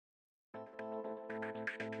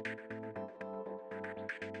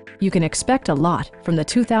You can expect a lot from the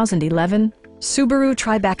 2011 Subaru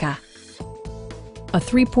Tribeca. A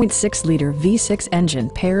 3.6-liter V6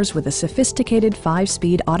 engine pairs with a sophisticated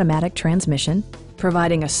 5-speed automatic transmission,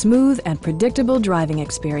 providing a smooth and predictable driving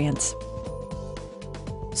experience.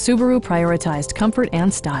 Subaru prioritized comfort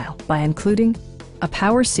and style by including a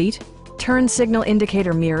power seat, turn signal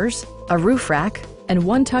indicator mirrors, a roof rack, and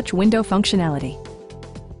one-touch window functionality.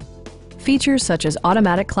 Features such as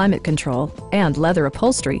automatic climate control and leather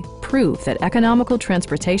upholstery prove that economical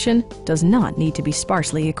transportation does not need to be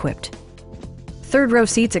sparsely equipped. Third-row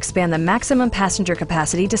seats expand the maximum passenger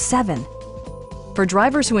capacity to 7. For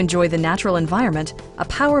drivers who enjoy the natural environment, a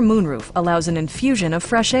power moonroof allows an infusion of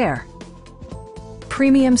fresh air.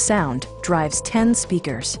 Premium sound drives 10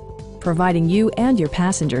 speakers, providing you and your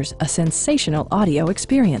passengers a sensational audio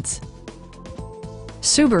experience.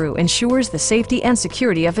 Subaru ensures the safety and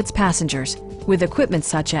security of its passengers with equipment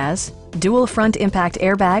such as dual front impact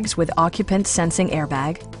airbags with occupant sensing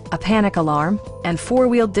airbag, a panic alarm, and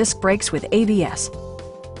 4-wheel disc brakes with ABS.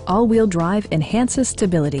 All-wheel drive enhances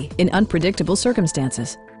stability in unpredictable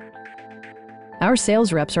circumstances. Our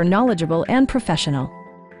sales reps are knowledgeable and professional.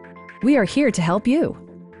 We are here to help you.